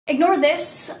Ignore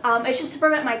this, it's just to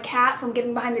prevent my cat from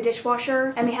getting behind the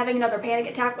dishwasher and me having another panic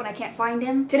attack when I can't find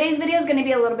him. Today's video is going to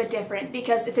be a little bit different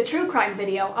because it's a true crime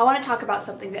video. I want to talk about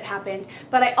something that happened,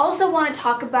 but I also want to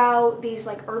talk about these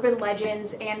like urban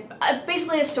legends and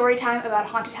basically a story time about a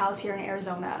haunted house here in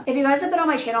Arizona. If you guys have been on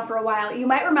my channel for a while, you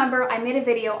might remember I made a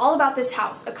video all about this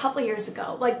house a couple years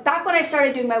ago, like back when I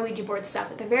started doing my Ouija board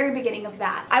stuff at the very beginning of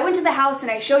that. I went to the house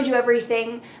and I showed you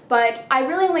everything, but I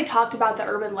really only talked about the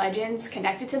urban legends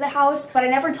connected to the house, but I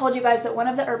never told you guys that one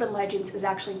of the urban legends is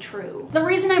actually true. The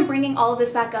reason I'm bringing all of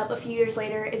this back up a few years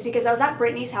later is because I was at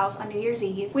Brittany's house on New Year's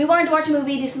Eve. We wanted to watch a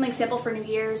movie, do something simple for New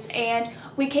Year's, and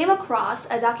we came across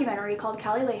a documentary called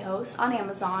Calle Lejos on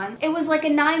Amazon. It was like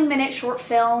a 9-minute short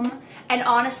film, and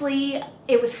honestly,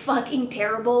 it was fucking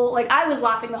terrible. Like, I was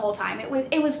laughing the whole time.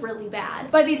 It was really bad.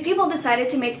 But these people decided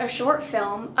to make a short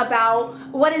film about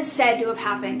what is said to have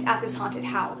happened at this haunted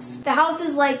house. The house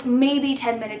is like maybe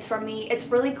 10 minutes from me. It's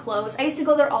really close. I used to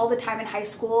go there all the time in high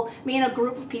school. Me and a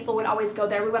group of people would always go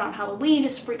there. We went on Halloween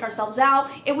just to freak ourselves out.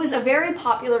 It was a very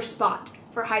popular spot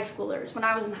for high schoolers when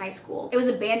I was in high school. It was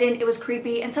abandoned, it was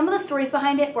creepy, and some of the stories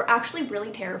behind it were actually really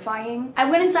terrifying. I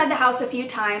went inside the house a few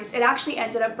times. It actually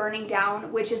ended up burning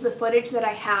down, which is the footage that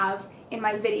I have in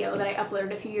my video that I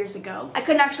uploaded a few years ago. I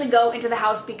couldn't actually go into the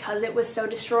house because it was so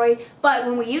destroyed, but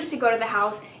when we used to go to the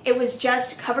house, it was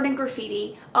just covered in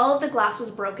graffiti. All of the glass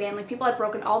was broken, like people had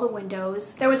broken all the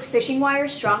windows. There was fishing wire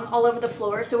strung all over the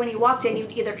floor, so when you walked in,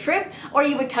 you'd either trip or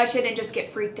you would touch it and just get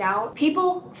freaked out.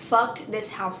 People fucked this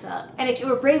house up. And if you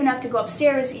were brave enough to go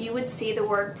upstairs, you would see the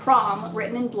word prom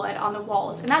written in blood on the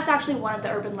walls. And that's actually one of the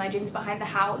urban legends behind the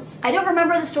house. I don't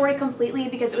remember the story completely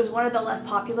because it was one of the less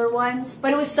popular ones,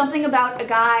 but it was something about a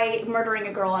guy murdering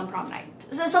a girl on prom night.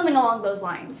 So something along those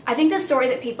lines. I think the story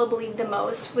that people believed the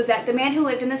most was that the man who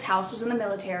lived in this house was in the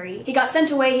military. He got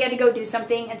sent away, he had to go do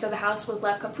something, and so the house was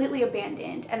left completely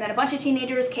abandoned. And then a bunch of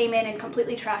teenagers came in and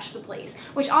completely trashed the place,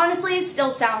 which honestly still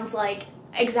sounds like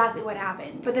exactly what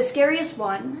happened. But the scariest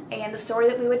one, and the story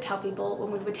that we would tell people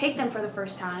when we would take them for the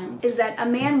first time, is that a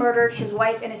man murdered his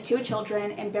wife and his 2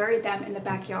 children and buried them in the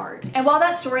backyard. And while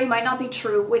that story might not be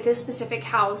true with this specific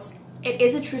house, it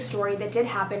is a true story that did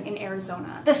happen in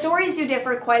Arizona. The stories do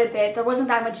differ quite a bit. There wasn't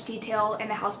that much detail in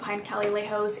the house behind Calle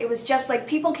Lejos. It was just like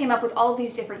people came up with all of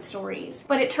these different stories.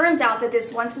 But it turns out that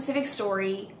this one specific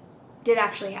story did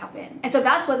actually happen. And so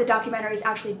that's what the documentary is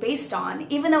actually based on.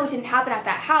 Even though it didn't happen at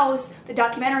that house, the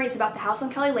documentary is about the house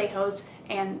on Calle Lejos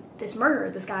and this murder,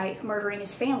 this guy murdering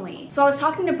his family. So I was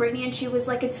talking to Brittany and she was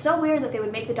like, it's so weird that they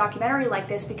would make the documentary like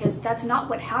this because that's not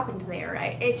what happened there.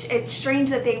 It's strange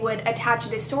that they would attach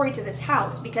this story to this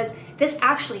house because this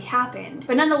actually happened.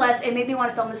 But nonetheless, it made me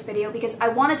want to film this video because I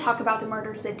want to talk about the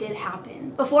murders that did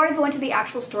happen. Before I go into the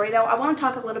actual story though, I want to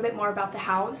talk a little bit more about the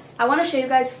house. I want to show you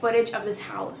guys footage of this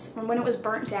house from when it was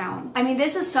burnt down. I mean,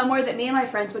 this is somewhere that me and my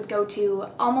friends would go to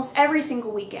almost every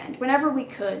single weekend, whenever we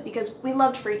could, because we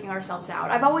loved freaking ourselves out.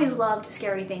 I've always loved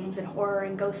scary things and horror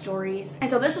and ghost stories,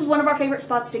 and so this was one of our favorite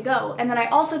spots to go. And then I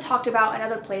also talked about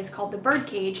another place called the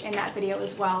Birdcage in that video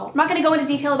as well. I'm not going to go into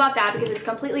detail about that because it's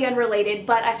completely unrelated,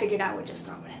 but I figured I would just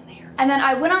throw it in there. And then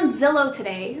I went on Zillow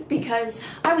today because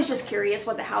I was just curious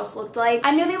what the house looked like.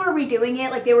 I knew they were redoing it,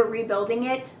 like they were rebuilding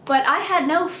it, but I had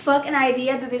no fucking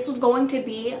idea that this was going to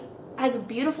be as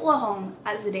beautiful a home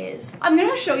as it is. I'm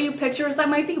gonna show you pictures that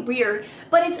might be weird,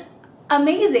 but it's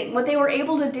amazing what they were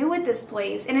able to do with this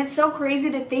place. And it's so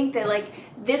crazy to think that like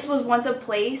this was once a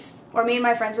place where me and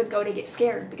my friends would go to get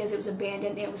scared because it was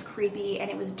abandoned, it was creepy,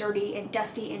 and it was dirty and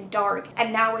dusty and dark,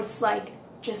 and now it's like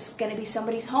just gonna be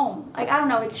somebody's home. Like, I don't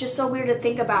know, it's just so weird to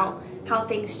think about how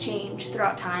things change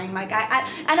throughout time. Like,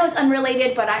 I know it's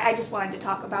unrelated, but I just wanted to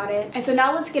talk about it. And so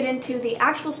now let's get into the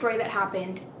actual story that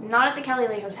happened, not at the Calle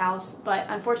Lejos house, but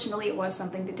unfortunately it was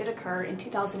something that did occur in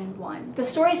 2001. The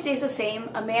story stays the same.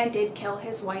 A man did kill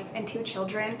his wife and 2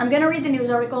 children. I'm gonna read the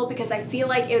news article because I feel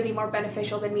like it would be more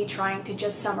beneficial than me trying to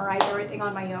just summarize everything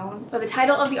on my own. But the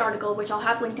title of the article, which I'll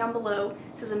have linked down below,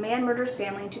 says a man murdered his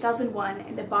family in 2001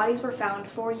 and the bodies were found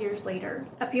 4 years later.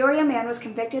 A Peoria man was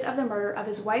convicted of the murder of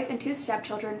his wife and 2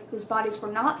 stepchildren whose bodies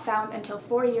were not found until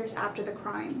 4 years after the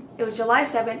crime. It was July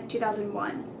 7th,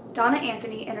 2001. Donna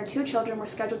Anthony and her 2 children were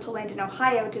scheduled to land in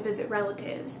Ohio to visit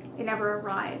relatives. They never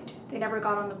arrived. They never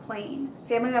got on the plane.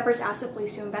 Family members asked the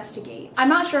police to investigate. I'm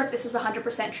not sure if this is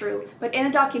 100% true, but in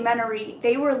the documentary,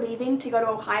 they were leaving to go to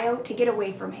Ohio to get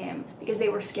away from him because they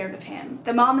were scared of him.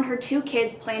 The mom and her 2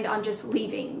 kids planned on just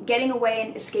leaving, getting away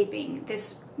and escaping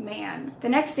this man. The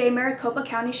next day, Maricopa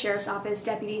County Sheriff's Office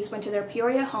deputies went to their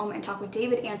Peoria home and talked with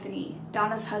David Anthony,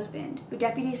 Donna's husband, who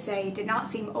deputies say did not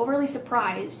seem overly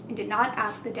surprised and did not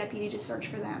ask the deputy to search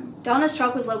for them. Donna's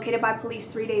truck was located by police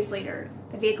 3 days later.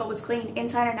 The vehicle was cleaned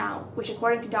inside and out, which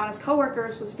according to Donna's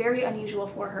co-workers was very unusual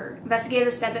for her.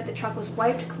 Investigators said that the truck was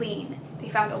wiped clean. They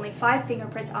found only 5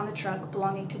 fingerprints on the truck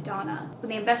belonging to Donna. When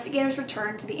the investigators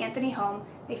returned to the Anthony home,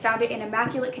 they found it in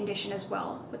immaculate condition as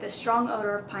well, with a strong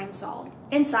odor of pine sol.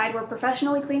 Inside were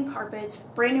professionally cleaned carpets,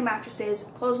 brand new mattresses,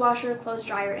 clothes washer, clothes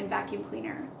dryer, and vacuum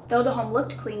cleaner. Though the home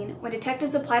looked clean, when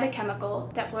detectives applied a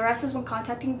chemical that fluoresces when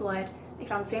contacting blood, they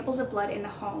found samples of blood in the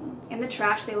home. In the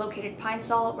trash, they located pine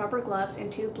sol, rubber gloves,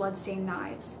 and 2 blood-stained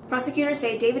knives. Prosecutors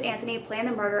say David Anthony planned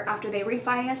the murder after they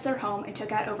refinanced their home and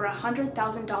took out over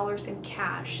 $100,000 in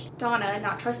cash. Donna,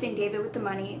 not trusting David with the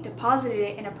money, deposited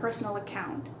it in a personal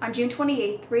account. On June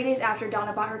 28th, 3 days after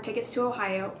Donna bought her tickets to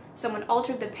Ohio, someone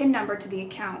altered the PIN number to the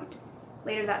account.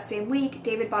 Later that same week,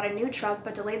 David bought a new truck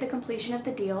but delayed the completion of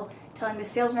the deal, telling the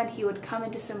salesman he would come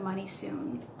into some money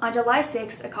soon. On July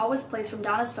 6th, a call was placed from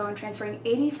Donna's phone transferring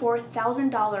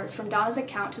 $84,000 from Donna's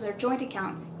account to their joint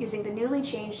account using the newly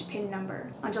changed PIN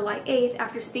number. On July 8th,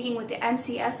 after speaking with the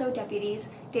MCSO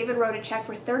deputies, David wrote a check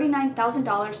for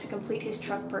 $39,000 to complete his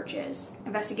truck purchase.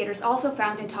 Investigators also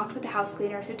found and talked with the house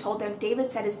cleaners who told them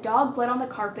David said his dog bled on the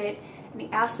carpet and he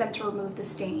asked them to remove the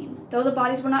stain. Though the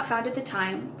bodies were not found at the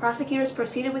time, prosecutors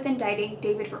proceeded with indicting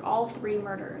David for all 3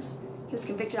 murders. He was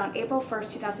convicted on April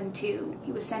 1st, 2002.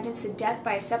 He was sentenced to death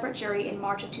by a separate jury in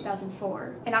March of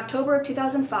 2004. In October of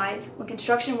 2005, when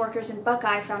construction workers in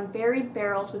Buckeye found buried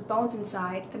barrels with bones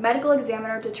inside, the medical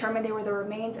examiner determined they were the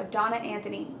remains of Donna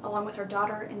Anthony, along with her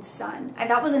daughter and son. And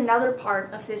that was another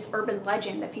part of this urban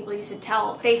legend that people used to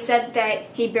tell. They said that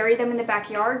he buried them in the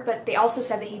backyard, but they also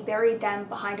said that he buried them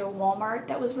behind a Walmart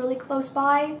that was really close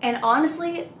by. And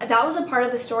honestly, that was a part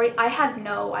of the story I had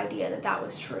no idea that that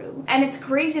was true. And it's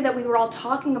crazy that we were all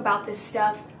talking about this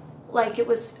stuff like it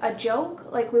was a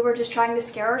joke, like we were just trying to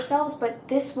scare ourselves, but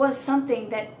this was something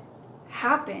that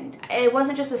happened. It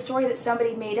wasn't just a story that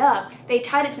somebody made up. They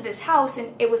tied it to this house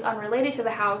and it was unrelated to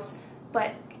the house,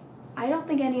 but I don't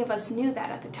think any of us knew that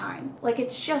at the time. Like,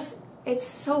 it's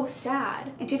so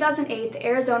sad. In 2008, the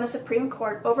Arizona Supreme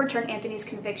Court overturned Anthony's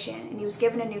conviction and he was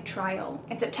given a new trial.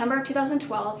 In September of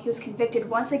 2012, he was convicted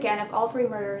once again of all 3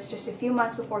 murders just a few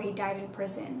months before he died in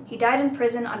prison. He died in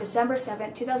prison on December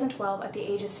 7, 2012 at the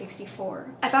age of 64.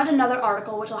 I found another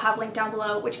article, which I'll have linked down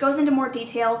below, which goes into more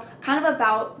detail kind of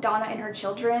about Donna and her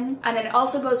children, and then it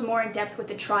also goes more in depth with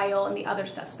the trial and the other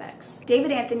suspects.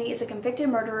 David Anthony is a convicted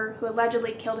murderer who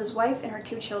allegedly killed his wife and her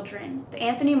 2 children. The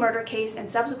Anthony murder case and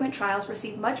subsequent trials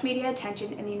received much media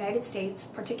attention in the United States,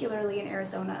 particularly in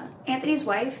Arizona. Anthony's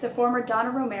wife, the former Donna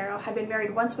Romero, had been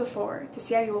married once before to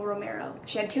Samuel Romero.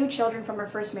 She had 2 children from her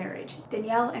first marriage,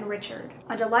 Danielle and Richard.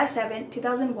 On July 7,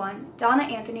 2001, Donna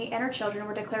Anthony and her children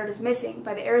were declared as missing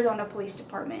by the Arizona Police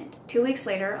Department. 2 weeks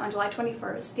later, on July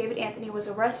 21st, David Anthony was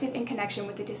arrested in connection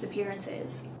with the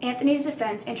disappearances. Anthony's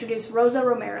defense introduced Rosa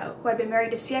Romero, who had been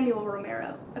married to Samuel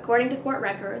Romero. According to court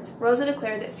records, Rosa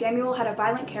declared that Samuel had a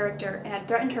violent character and had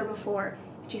threatened her before,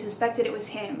 and she suspected it was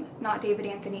him, not David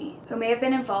Anthony, who may have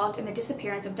been involved in the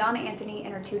disappearance of Donna Anthony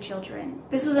and her 2 children.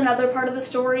 This is another part of the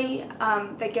story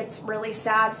that gets really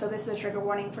sad, so this is a trigger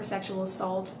warning for sexual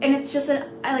assault. And it's just,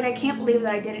 I can't believe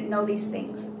that I didn't know these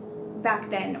things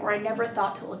back then, or I never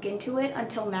thought to look into it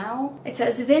until now. It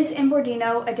says Vince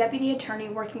Imbordino, a deputy attorney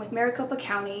working with Maricopa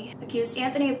County, accused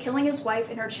Anthony of killing his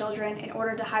wife and her children in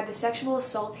order to hide the sexual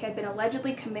assaults he had been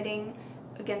allegedly committing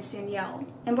against Danielle.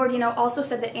 Imbordino also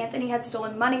said that Anthony had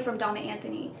stolen money from Donna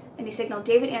Anthony, and he signaled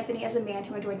David Anthony as a man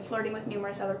who enjoyed flirting with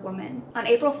numerous other women. On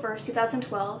April 1st,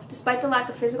 2012, despite the lack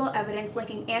of physical evidence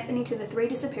linking Anthony to the 3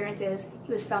 disappearances,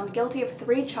 he was found guilty of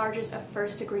 3 charges of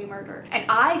first-degree murder. And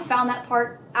I found that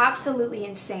part absolutely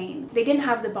insane. They didn't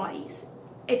have the bodies.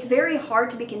 It's very hard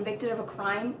to be convicted of a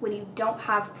crime when you don't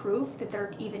have proof that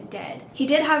they're even dead. He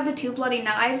did have the 2 bloody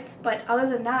knives, but other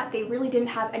than that, they really didn't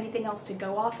have anything else to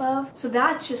go off of. So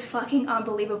that's just fucking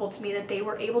unbelievable to me that they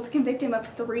were able to convict him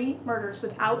of 3 murders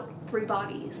without 3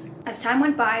 bodies. As time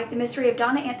went by, the mystery of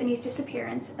Donna Anthony's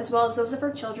disappearance, as well as those of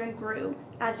her children, grew,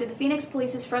 as did the Phoenix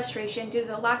Police's frustration due to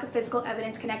the lack of physical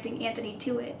evidence connecting Anthony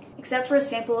to it, except for a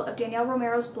sample of Danielle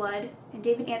Romero's blood and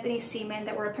David Anthony's semen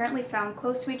that were apparently found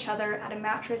close to each other at a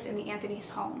mattress in the Anthony's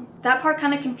home. That part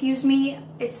kind of confused me.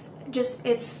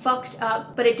 It's fucked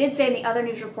up, but it did say in the other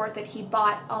news report that he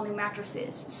bought all new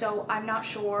mattresses, so I'm not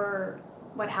sure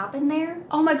what happened there.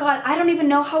 Oh my god, I don't even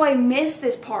know how I missed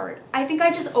this part. I think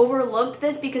I just overlooked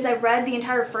this because I read the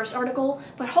entire first article,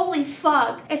 but holy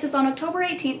fuck. It says on October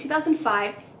 18,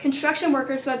 2005, construction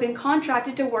workers who had been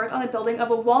contracted to work on the building of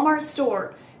a Walmart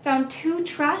store found 2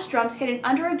 trash drums hidden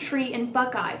under a tree in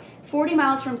Buckeye, 40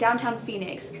 miles from downtown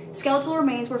Phoenix. Skeletal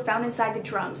remains were found inside the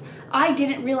drums. I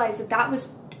didn't realize that that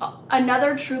was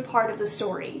another true part of the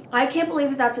story. I can't believe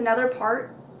that that's another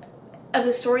part of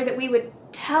the story that we would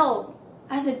tell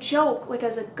as a joke, like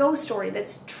as a ghost story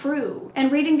that's true.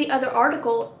 And reading the other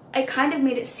article, it kind of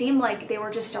made it seem like they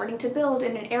were just starting to build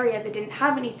in an area that didn't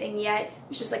have anything yet. It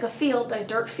was just like a field, a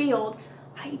dirt field.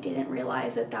 I didn't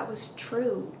realize that that was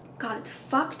true. God, it's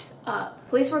fucked up.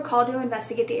 Police were called to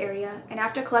investigate the area, and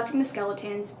after collecting the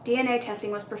skeletons, DNA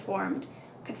testing was performed,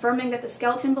 confirming that the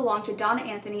skeleton belonged to Donna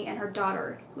Anthony and her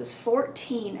daughter, who was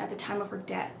 14 at the time of her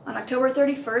death. On October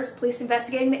 31st, police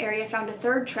investigating the area found a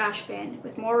 3rd trash bin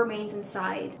with more remains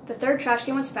inside. The 3rd trash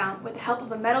can was found with the help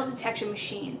of a metal detection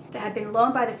machine that had been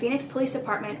loaned by the Phoenix Police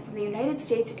Department from the United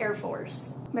States Air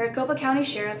Force. Maricopa County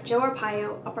Sheriff Joe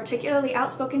Arpaio, a particularly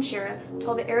outspoken sheriff,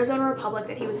 told the Arizona Republic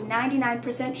that he was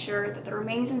 99% sure that the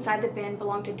remains inside the bin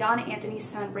belonged to Donna Anthony's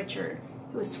son Richard,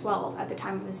 who was 12 at the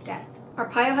time of his death.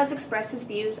 Arpaio has expressed his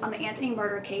views on the Anthony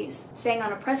murder case, saying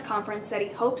on a press conference that he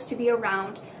hopes to be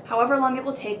around however long it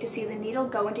will take to see the needle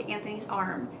go into Anthony's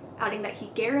arm, adding that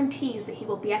he guarantees that he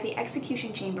will be at the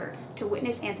execution chamber to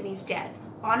witness Anthony's death.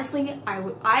 Honestly,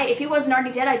 if he wasn't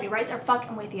already dead, I'd be right there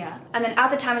fucking with ya. And then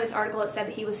at the time of this article, it said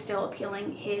that he was still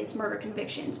appealing his murder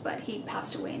convictions, but he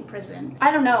passed away in prison. I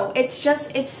don't know.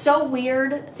 It's so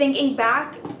weird thinking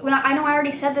back. I know I already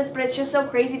said this, but it's just so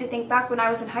crazy to think back when I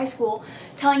was in high school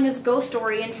telling this ghost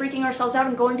story and freaking ourselves out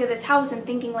and going to this house and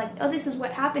thinking like, oh, this is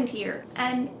what happened here.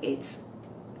 And it's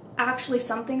actually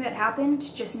something that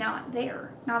happened, just not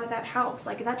there, not at that house.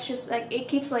 Like, that's just like, it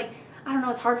keeps like, I don't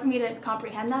know, it's hard for me to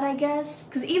comprehend that, I guess.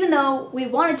 Because even though we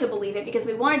wanted to believe it because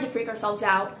we wanted to freak ourselves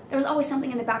out, there was always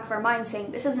something in the back of our mind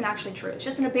saying this isn't actually true. It's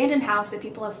just an abandoned house that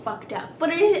people have fucked up.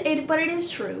 But it is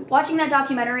true. Watching that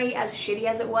documentary, as shitty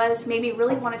as it was, made me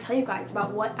really want to tell you guys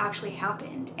about what actually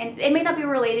happened. And it may not be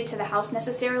related to the house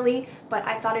necessarily, but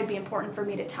I thought it'd be important for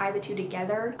me to tie the two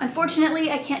together.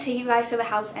 Unfortunately, I can't take you guys to the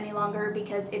house any longer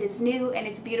because it is new and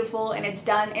it's beautiful and it's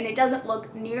done and it doesn't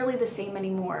look nearly the same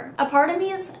anymore. A part of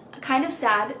me is kind of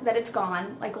sad that it's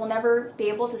gone, like we'll never be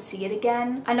able to see it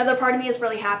again. Another part of me is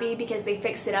really happy because they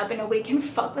fixed it up and nobody can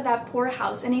fuck with that poor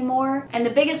house anymore. And the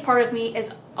biggest part of me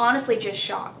is honestly just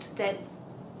shocked that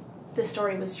the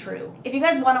story was true. If you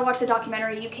guys want to watch the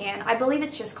documentary, you can. I believe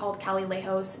it's just called Calle,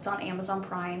 Lejos. It's on Amazon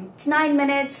Prime. It's 9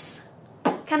 minutes.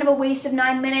 Kind of a waste of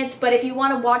 9 minutes, but if you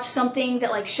want to watch something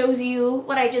that like shows you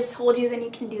what I just told you, then you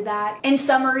can do that. In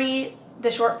summary,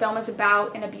 the short film is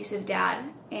about an abusive dad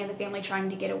and the family trying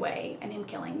to get away and him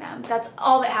killing them. That's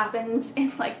all that happens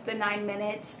in like the 9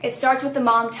 minutes. It starts with the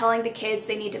mom telling the kids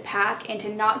they need to pack and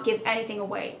to not give anything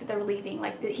away, that they're leaving,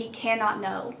 like that he cannot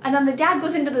know. And then the dad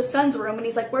goes into the son's room and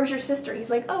he's like, where's your sister? He's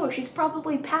like, oh, she's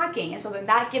probably packing. And so then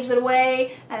that gives it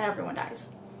away and everyone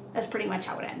dies. That's pretty much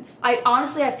how it ends.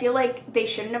 I feel like they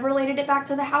shouldn't have related it back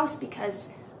to the house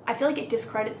because I feel like it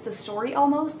discredits the story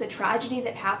almost, the tragedy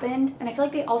that happened, and I feel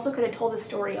like they also could have told the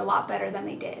story a lot better than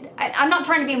they did. I'm not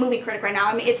trying to be a movie critic right now.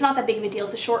 I mean, it's not that big of a deal.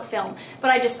 It's a short film, but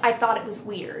I thought it was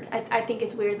weird. I think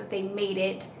it's weird that they made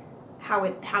it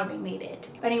how they made it.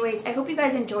 But anyways, I hope you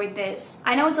guys enjoyed this.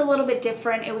 I know it's a little bit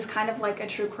different. It was kind of like a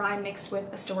true crime mixed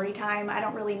with a story time. I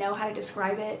don't really know how to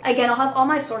describe it. Again, I'll have all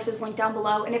my sources linked down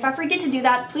below, and if I forget to do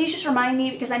that, please just remind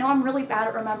me because I know I'm really bad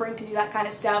at remembering to do that kind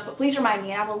of stuff, but please remind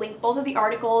me and I will link both of the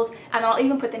articles and I'll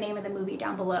even put the name of the movie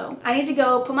down below. I need to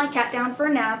go put my cat down for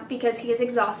a nap because he is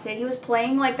exhausted. He was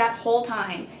playing like that whole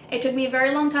time. It took me a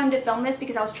very long time to film this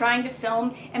because I was trying to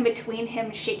film in between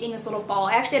him shaking this little ball.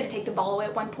 I actually had to take the ball away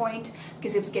at one point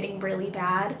because it was getting really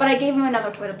bad. But I gave him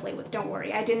another toy to play with, don't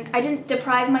worry. I didn't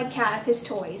deprive my cat of his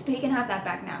toys, but he can have that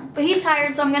back now. But he's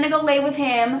tired, so I'm gonna go lay with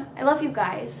him. I love you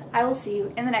guys. I will see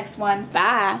you in the next one.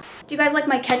 Bye. Do you guys like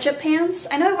my ketchup pants?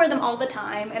 I know I wear them all the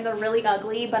time and they're really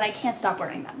ugly, but I can't stop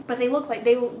wearing them. But they look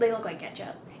like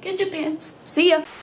ketchup. Ketchup pants. See ya.